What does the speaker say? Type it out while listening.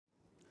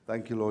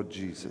Thank you, Lord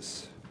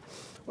Jesus.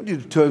 I want you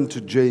to turn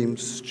to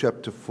James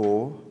chapter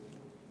 4.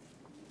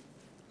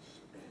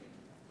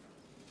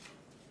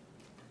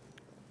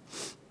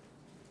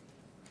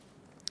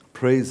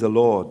 Praise the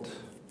Lord.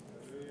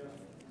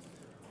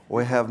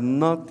 We have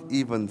not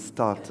even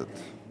started.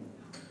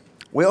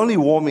 We're only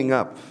warming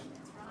up.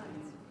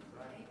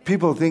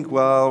 People think,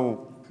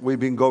 well, we've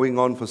been going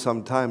on for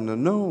some time now.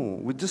 No,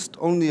 we're just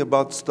only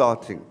about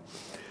starting.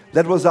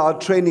 That was our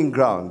training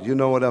ground. You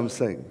know what I'm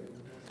saying?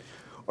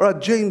 All right,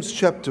 James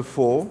chapter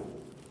 4,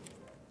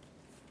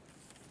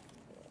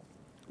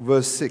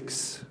 verse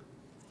 6.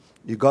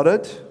 You got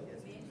it?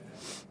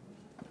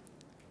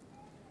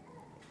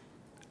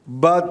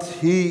 But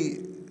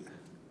he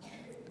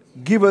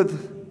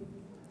giveth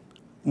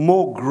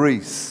more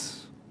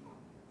grace.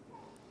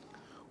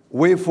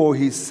 Wherefore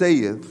he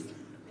saith,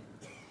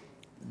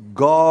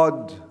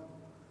 God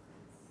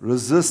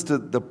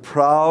resisteth the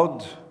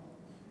proud,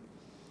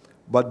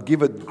 but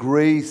giveth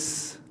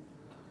grace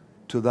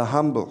to the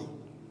humble.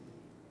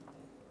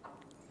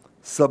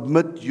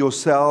 Submit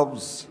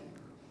yourselves,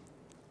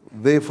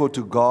 therefore,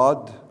 to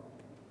God.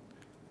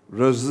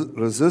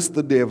 Resist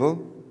the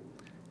devil,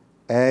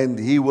 and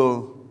he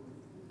will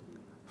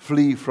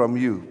flee from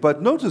you.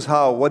 But notice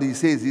what he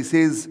says. He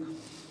says,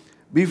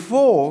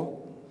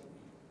 before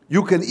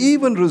you can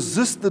even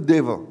resist the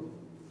devil,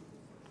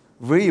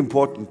 very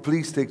important,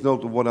 please take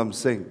note of what I'm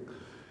saying.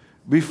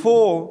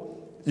 Before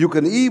you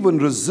can even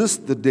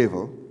resist the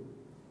devil,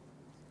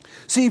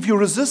 see, if you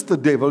resist the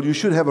devil, you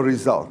should have a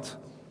result.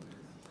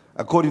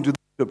 According to the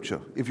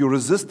scripture, if you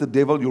resist the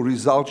devil, your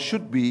result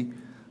should be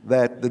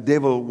that the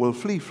devil will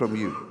flee from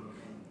you.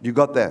 You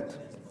got that?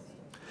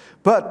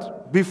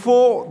 But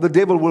before the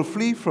devil will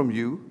flee from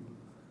you,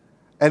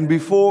 and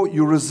before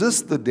you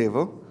resist the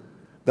devil,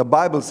 the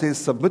Bible says,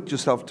 submit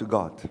yourself to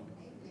God.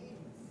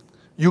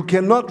 You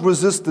cannot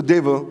resist the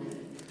devil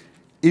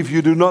if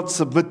you do not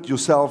submit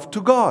yourself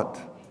to God.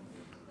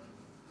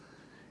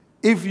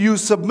 If you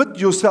submit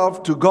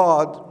yourself to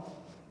God,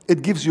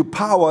 it gives you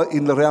power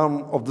in the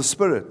realm of the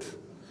Spirit.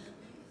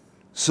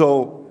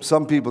 So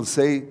some people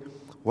say,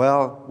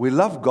 well, we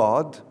love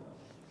God,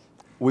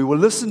 we will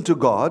listen to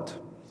God,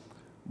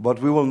 but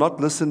we will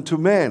not listen to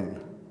man.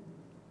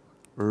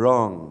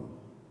 Wrong.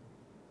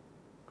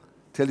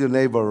 Tell your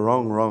neighbor,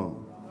 wrong,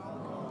 wrong.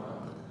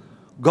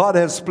 God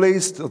has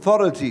placed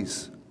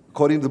authorities,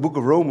 according to the book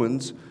of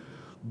Romans,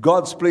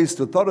 God's placed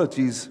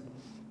authorities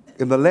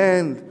in the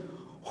land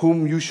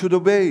whom you should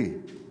obey.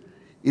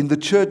 In the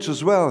church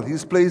as well,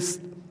 He's placed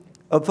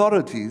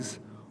authorities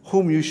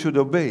whom you should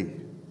obey.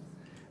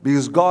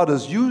 Because God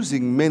is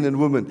using men and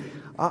women.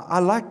 I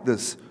like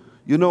this.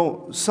 You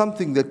know,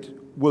 something that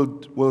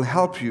will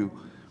help you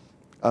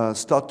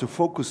start to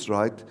focus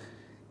right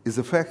is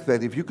the fact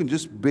that if you can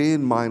just bear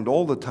in mind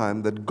all the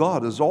time that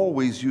God is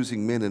always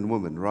using men and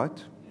women,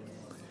 right?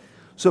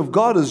 So if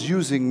God is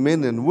using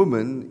men and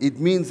women, it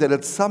means that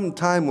at some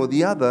time or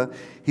the other,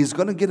 He's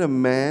going to get a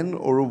man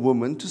or a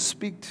woman to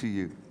speak to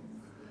you.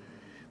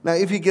 Now,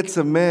 if He gets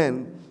a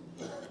man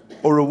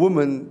or a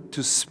woman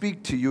to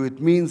speak to you, it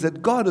means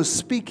that God is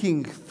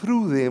speaking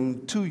through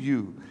them to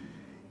you.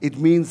 It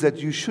means that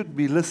you should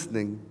be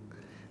listening.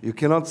 You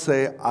cannot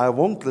say, I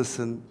won't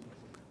listen,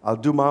 I'll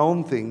do my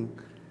own thing,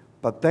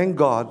 but thank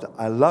God,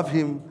 I love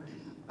Him,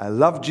 I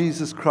love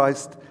Jesus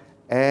Christ,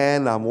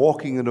 and I'm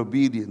walking in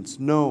obedience.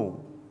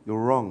 No, you're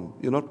wrong.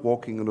 You're not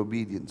walking in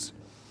obedience.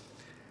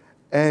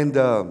 And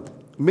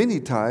many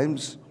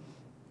times,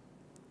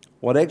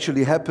 what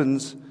actually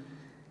happens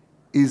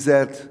is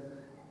that,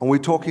 and we're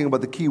talking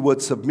about the key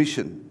word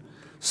submission.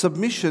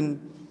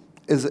 Submission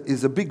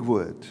is a big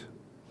word.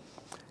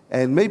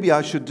 And maybe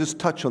I should just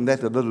touch on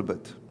that a little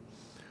bit.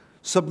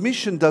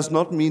 Submission does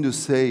not mean to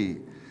say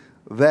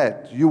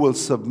that you will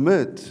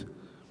submit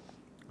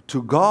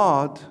to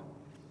God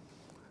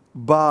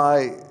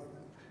by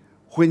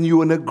when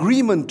you're in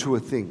agreement to a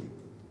thing.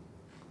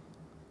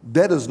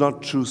 That is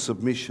not true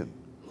submission.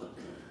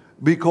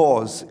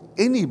 Because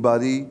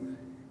anybody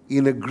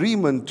in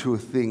agreement to a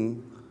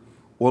thing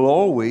will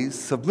always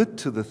submit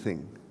to the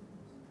thing.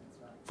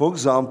 For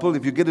example,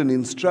 if you get an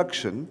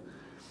instruction,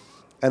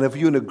 and if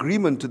you're in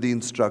agreement to the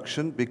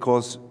instruction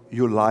because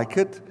you like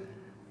it,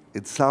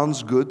 it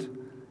sounds good,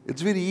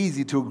 it's very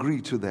easy to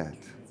agree to that.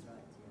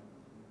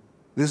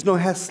 There's no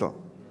hassle.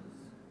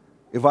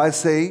 If I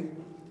say,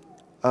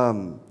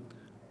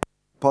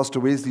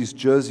 Pastor Wesley's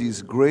jersey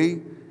is gray,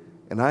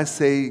 and I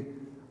say,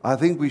 I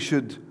think we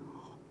should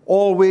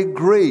all wear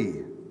gray,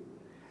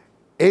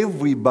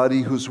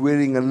 everybody who's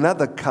wearing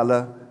another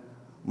color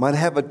might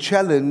have a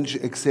challenge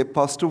except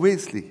Pastor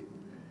Wesley,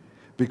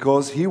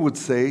 because he would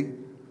say,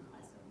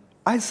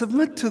 I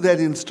submit to that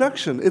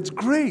instruction. It's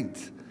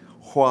great.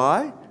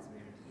 Why?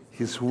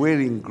 He's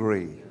wearing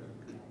gray.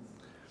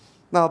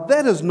 Now,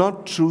 that is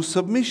not true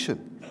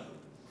submission.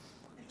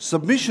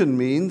 Submission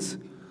means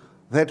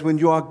that when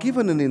you are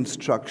given an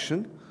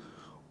instruction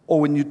or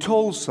when you're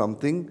told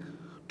something,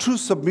 true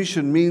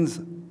submission means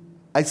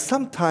I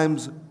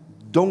sometimes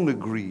don't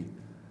agree,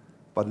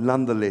 but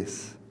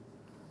nonetheless,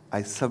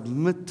 I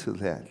submit to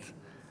that.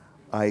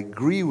 I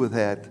agree with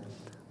that,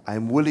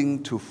 I'm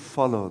willing to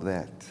follow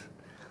that.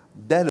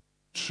 That is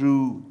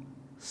true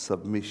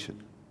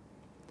submission.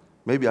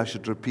 Maybe I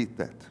should repeat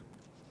that.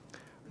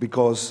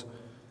 Because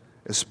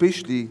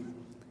especially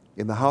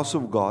in the house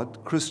of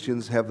God,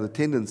 Christians have the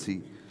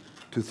tendency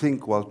to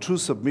think, well, true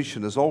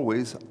submission is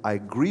always, I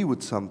agree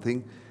with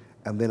something,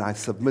 and then I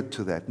submit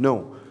to that.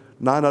 No,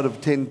 9 out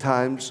of 10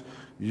 times,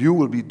 you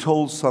will be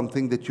told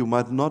something that you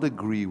might not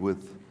agree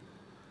with.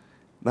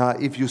 Now,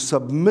 if you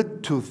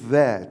submit to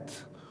that,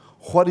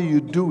 what are you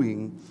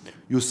doing?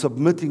 You're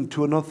submitting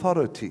to an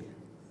authority.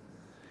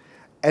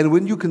 And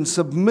when you can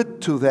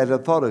submit to that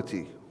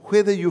authority,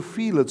 whether you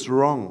feel it's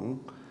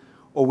wrong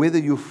or whether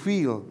you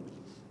feel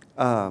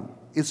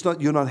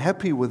you're not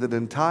happy with it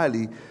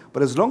entirely,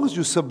 but as long as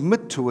you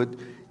submit to it,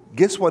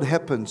 guess what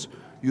happens?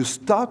 You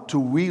start to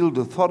wield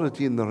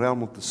authority in the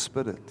realm of the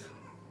Spirit.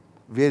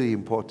 Very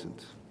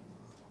important.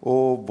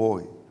 Oh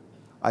boy,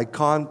 I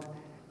can't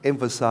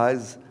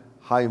emphasize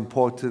how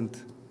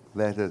important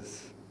that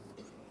is.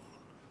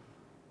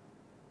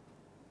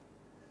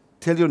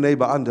 Tell your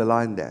neighbor,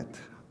 underline that.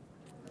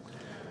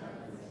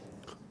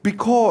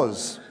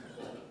 Because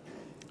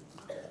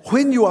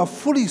when you are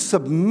fully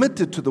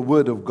submitted to the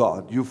Word of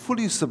God, you're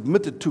fully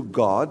submitted to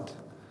God.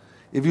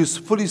 If you're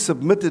fully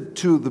submitted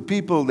to the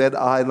people that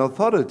are in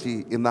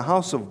authority in the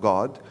house of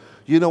God,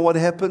 you know what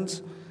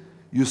happens?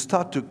 You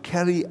start to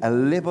carry a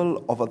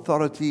level of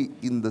authority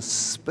in the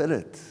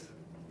Spirit.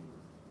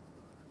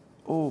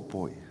 Oh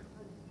boy.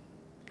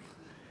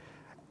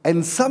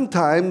 And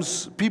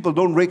sometimes people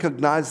don't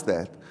recognize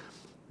that.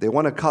 They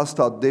want to cast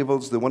out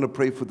devils, they want to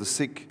pray for the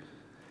sick,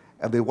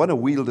 and they want to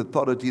wield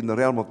authority in the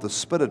realm of the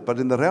Spirit. But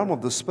in the realm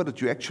of the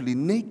Spirit, you're actually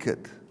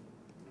naked.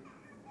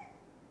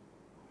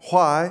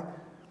 Why?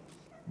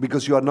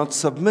 Because you are not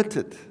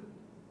submitted.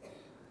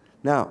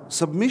 Now,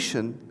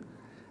 submission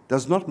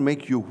does not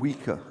make you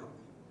weaker.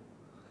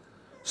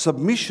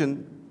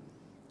 Submission,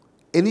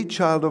 any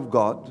child of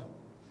God,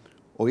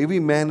 or every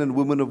man and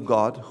woman of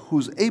God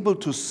who's able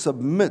to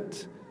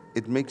submit,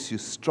 it makes you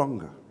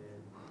stronger.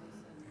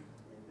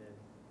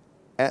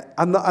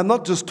 I'm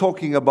not just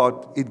talking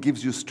about it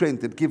gives you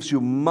strength, it gives you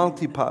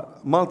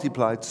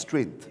multiplied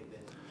strength.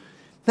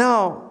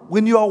 Now,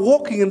 when you are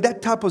walking in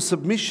that type of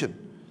submission,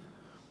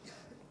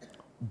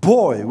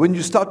 boy, when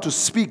you start to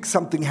speak,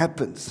 something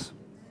happens.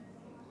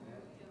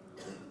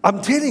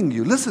 I'm telling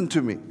you, listen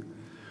to me.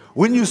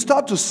 When you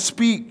start to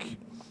speak,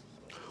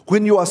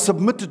 when you are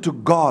submitted to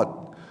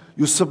God,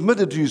 you're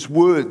submitted to His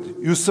Word,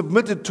 you're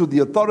submitted to the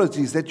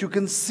authorities that you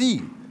can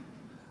see.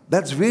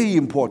 That's very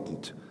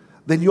important.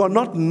 Then you are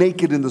not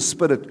naked in the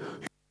Spirit,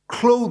 you're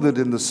clothed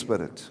in the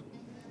Spirit.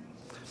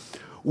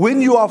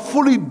 When you are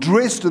fully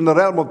dressed in the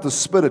realm of the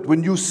Spirit,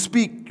 when you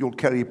speak, you'll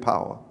carry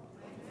power.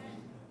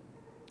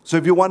 So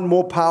if you want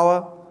more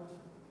power,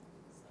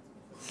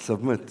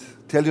 submit.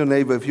 Tell your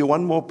neighbor, if you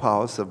want more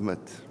power, submit.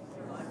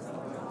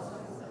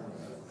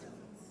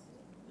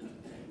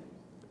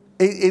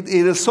 It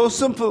is so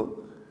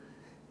simple,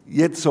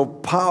 yet so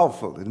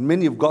powerful. And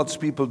many of God's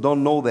people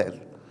don't know that.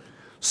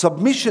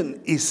 Submission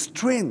is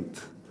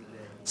strength.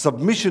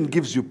 Submission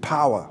gives you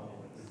power.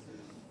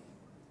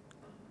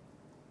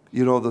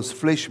 You know, this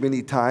flesh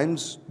many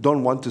times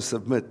don't want to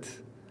submit.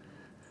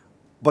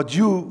 But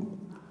you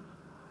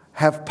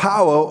have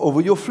power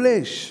over your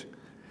flesh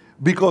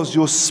because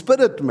your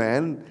spirit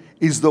man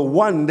is the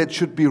one that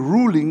should be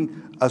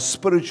ruling a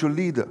spiritual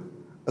leader,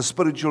 a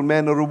spiritual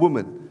man or a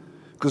woman.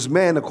 Because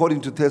man,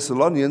 according to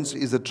Thessalonians,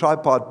 is a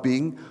tripart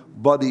being,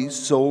 body,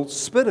 soul,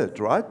 spirit,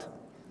 right?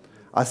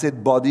 I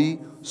said body,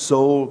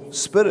 soul,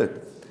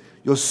 spirit.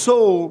 Your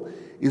soul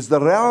is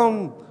the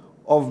realm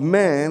of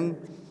man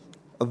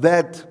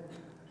that,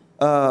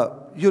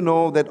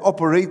 that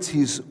operates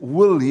his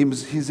will,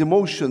 his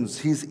emotions,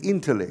 his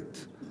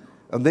intellect.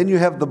 And then you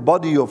have the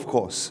body, of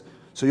course.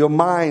 So your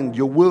mind,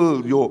 your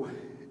will, your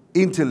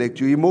intellect,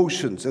 your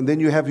emotions, and then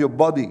you have your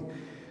body.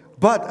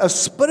 But a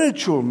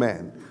spiritual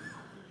man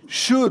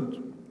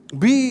should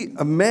be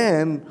a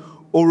man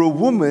or a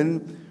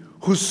woman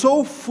who's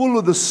so full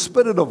of the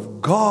Spirit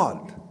of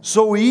God,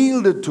 so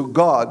yielded to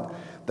God,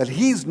 that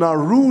he's now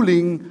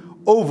ruling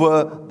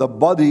over the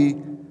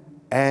body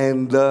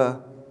and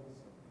the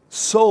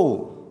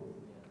soul.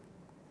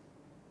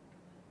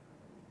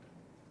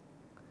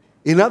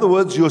 In other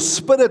words, your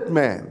spirit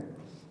man.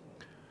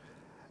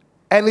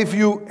 And if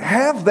you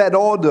have that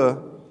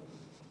order,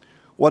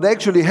 what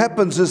actually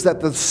happens is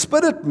that the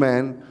spirit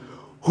man,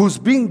 who's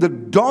being the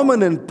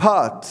dominant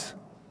part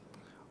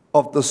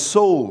of the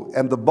soul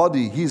and the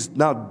body, he's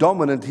now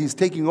dominant, he's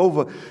taking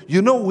over.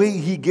 You know where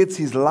he gets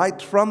his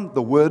light from?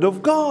 The Word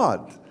of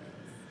God.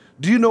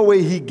 Do you know where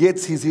he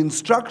gets his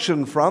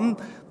instruction from?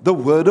 The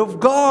Word of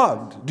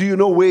God. Do you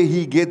know where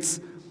he gets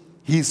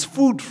his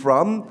food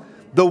from?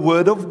 The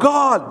Word of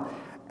God.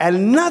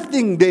 And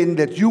nothing then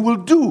that you will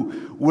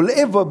do will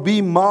ever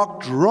be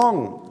marked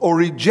wrong or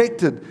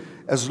rejected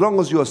as long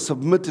as you are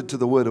submitted to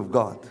the Word of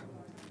God.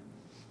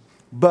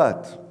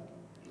 But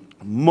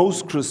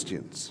most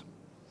Christians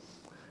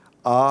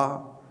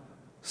are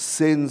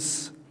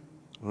sense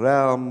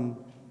realm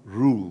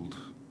ruled.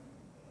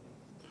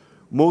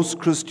 most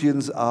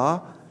Christians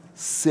are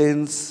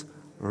sense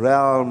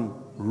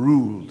realm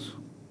ruled.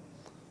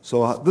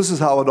 So this is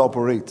how it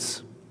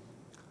operates.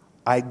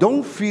 I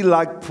don't feel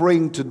like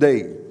praying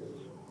today.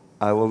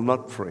 I will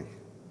not pray.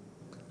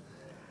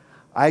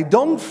 I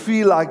don't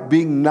feel like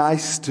being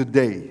nice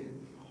today.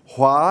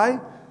 Why?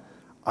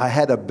 I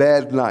had a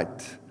bad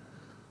night.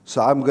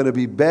 So I'm going to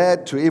be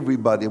bad to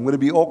everybody. I'm going to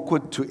be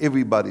awkward to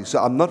everybody. So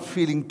I'm not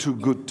feeling too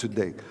good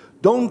today.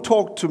 Don't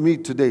talk to me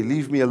today.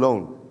 Leave me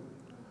alone.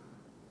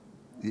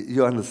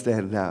 You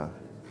understand now.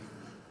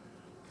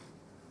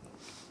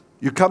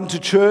 You come to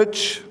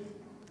church,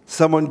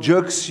 someone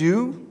jerks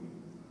you,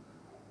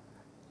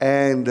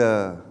 and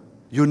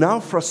you're now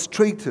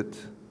frustrated.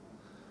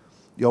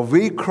 You're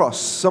very cross.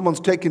 Someone's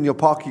taken your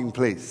parking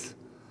place.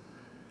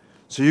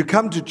 So you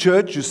come to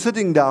church, you're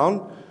sitting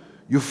down,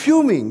 you're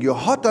fuming, you're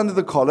hot under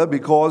the collar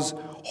because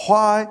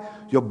why?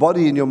 Your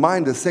body and your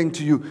mind are saying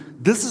to you,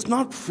 this is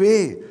not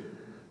fair.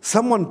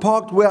 Someone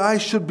parked where I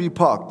should be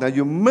parked. Now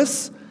you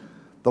miss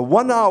the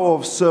 1 hour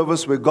of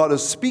service where God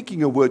is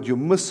speaking a word. You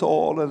miss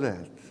all of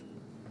that.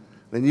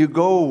 Then you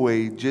go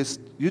away, you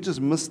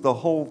just miss the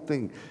whole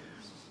thing.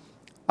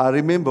 I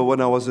remember when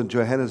I was in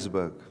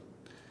Johannesburg,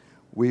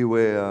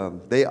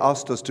 they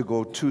asked us to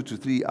go 2 to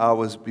 3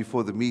 hours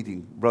before the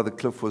meeting. Brother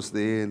Cliff was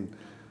there, and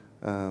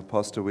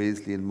Pastor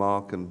Wesley and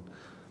Mark.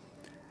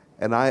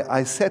 And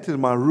I sat in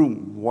my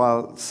room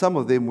while some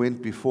of them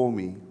went before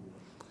me.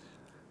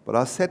 But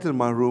I sat in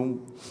my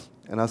room,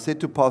 and I said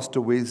to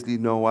Pastor Wesley,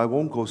 no, I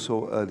won't go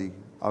so early.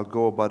 I'll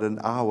go about an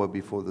hour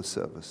before the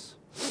service.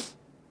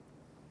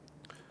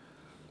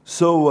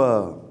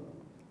 So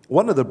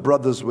one of the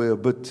brothers were a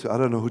bit, I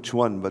don't know which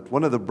one, but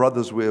one of the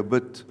brothers were a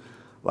bit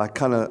like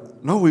kind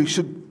of, no, we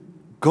should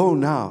go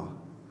now.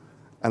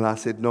 And I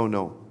said,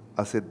 no.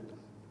 I said,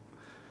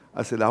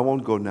 I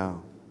won't go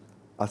now.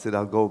 I said,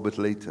 I'll go a bit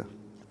later.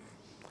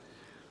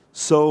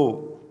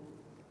 So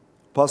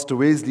Pastor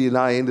Wesley and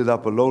I ended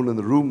up alone in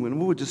the room, and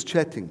we were just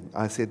chatting.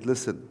 I said,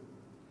 listen.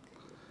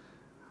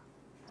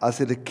 I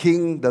said, a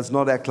king does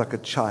not act like a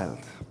child.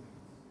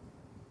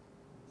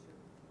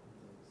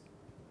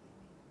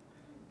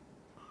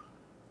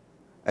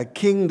 A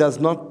king does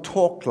not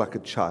talk like a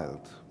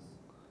child.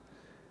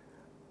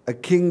 A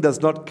king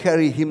does not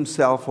carry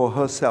himself or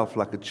herself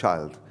like a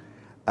child.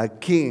 A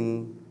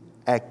king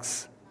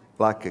acts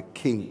like a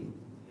king.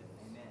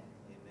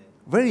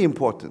 Very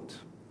important.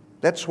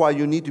 That's why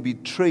you need to be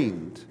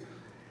trained.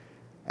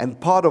 And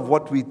part of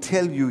what we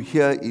tell you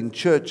here in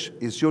church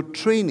is your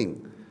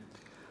training.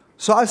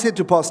 So I said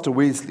to Pastor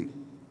Wesley,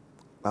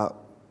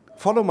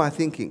 follow my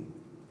thinking.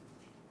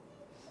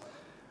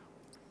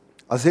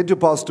 I said to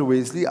Pastor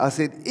Wesley, I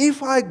said,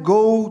 if I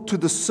go to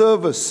the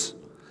service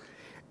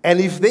and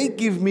if they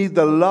give me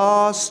the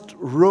last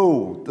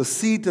row, the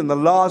seat in the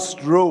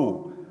last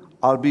row,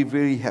 I'll be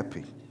very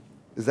happy.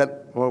 Is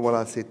that what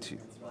I said to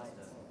you?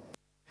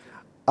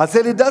 I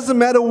said, it doesn't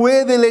matter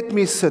where they let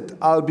me sit,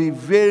 I'll be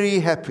very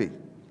happy.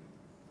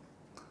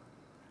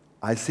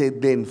 I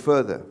said then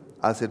further,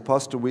 I said,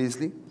 Pastor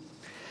Wesley,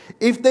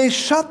 if they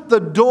shut the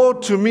door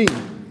to me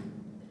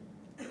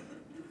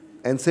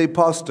and say,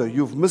 Pastor,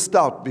 you've missed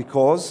out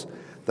because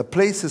the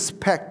place is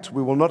packed,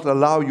 we will not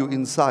allow you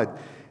inside.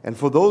 And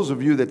for those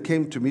of you that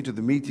came to me to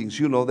the meetings,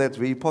 you know that's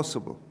very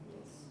possible.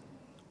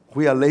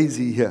 We are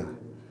lazy here.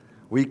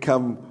 We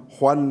come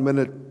 1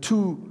 minute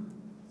to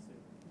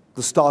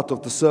the start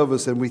of the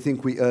service and we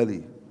think we're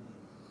early.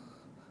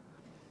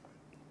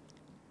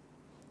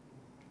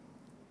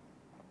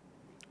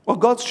 Well,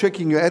 God's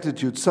checking your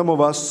attitude. Some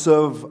of us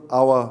serve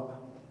our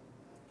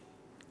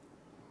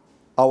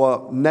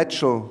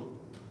natural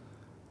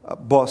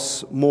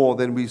boss more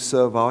than we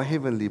serve our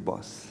heavenly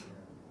boss.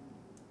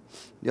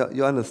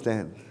 You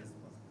understand?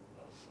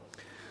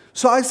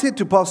 So I said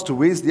to Pastor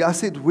Wesley, I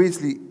said,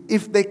 Wesley,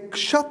 if they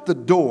shut the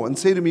door and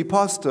say to me,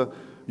 Pastor,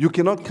 you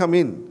cannot come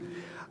in.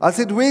 I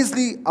said,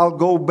 Wesley, I'll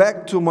go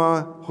back to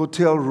my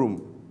hotel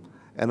room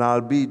and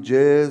I'll be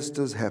just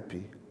as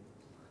happy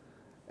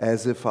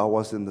as if I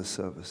was in the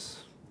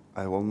service.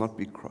 I will not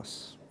be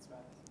cross.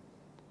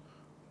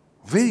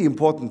 Very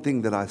important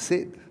thing that I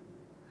said.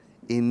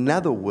 In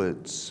other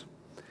words,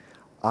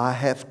 I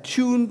have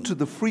tuned to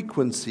the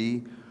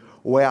frequency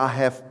where I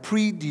have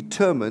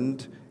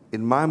predetermined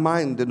in my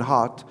mind and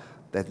heart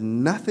that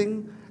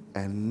nothing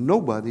and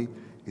nobody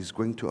is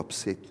going to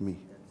upset me.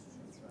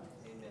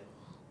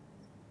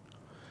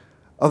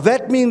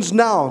 That means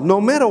now, no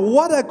matter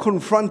what I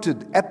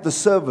confronted at the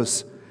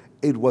service,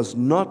 it was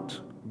not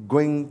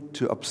going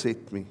to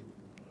upset me.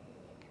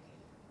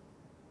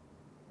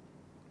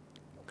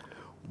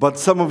 But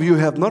some of you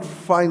have not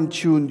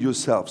fine-tuned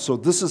yourself. So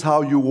this is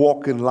how you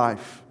walk in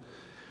life.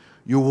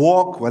 You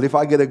walk, well, if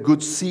I get a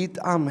good seat,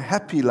 I'm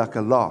happy like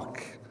a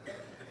lark.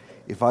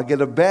 If I get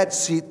a bad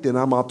seat, then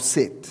I'm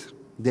upset.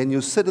 Then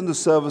you sit in the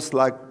service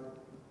like,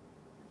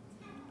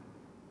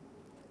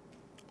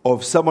 or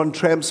if someone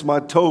tramps my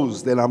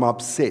toes, then I'm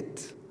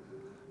upset.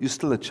 You're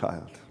still a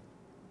child.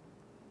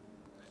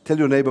 Tell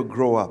your neighbor,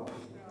 grow up.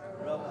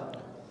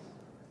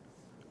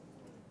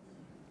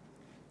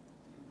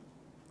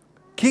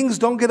 Kings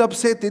don't get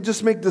upset, they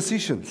just make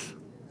decisions.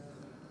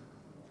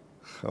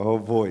 Oh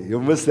boy,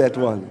 you missed that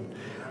one.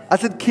 I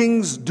said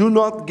kings do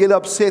not get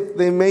upset,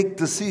 they make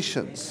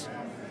decisions.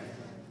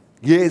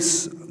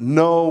 Yes,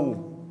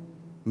 no,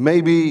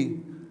 maybe,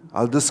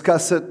 I'll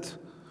discuss it,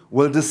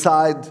 we'll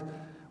decide.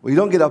 We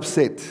don't get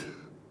upset.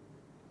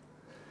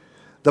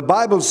 The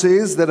Bible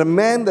says that a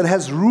man that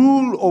has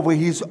rule over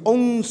his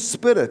own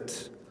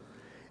spirit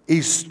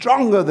is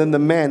stronger than the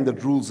man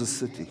that rules a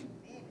city.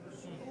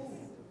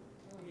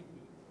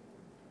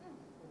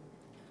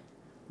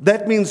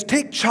 That means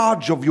take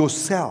charge of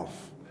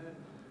yourself.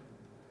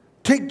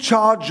 Take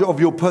charge of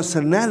your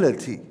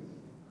personality.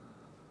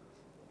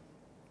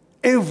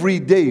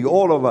 Every day,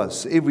 all of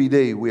us, every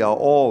day, we are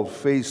all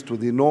faced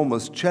with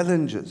enormous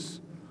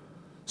challenges.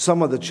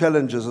 Some of the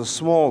challenges are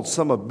small,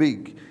 some are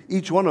big.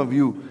 Each one of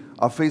you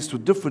are faced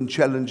with different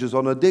challenges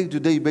on a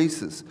day-to-day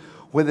basis,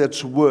 whether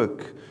it's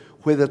work,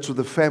 whether it's with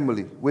the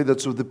family, whether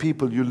it's with the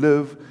people you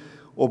live,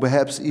 or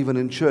perhaps even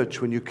in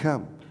church when you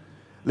come.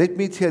 Let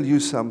me tell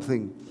you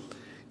something.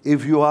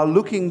 If you are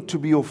looking to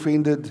be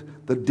offended,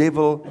 the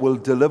devil will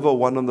deliver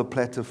one on the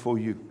platter for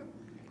you.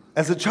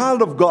 As a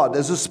child of God,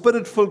 as a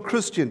spirit-filled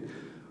Christian,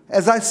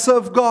 as I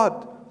serve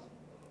God,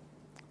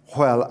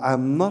 well,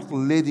 I'm not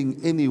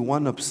letting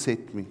anyone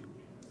upset me.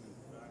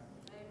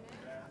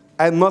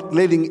 I'm not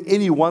letting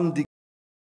anyone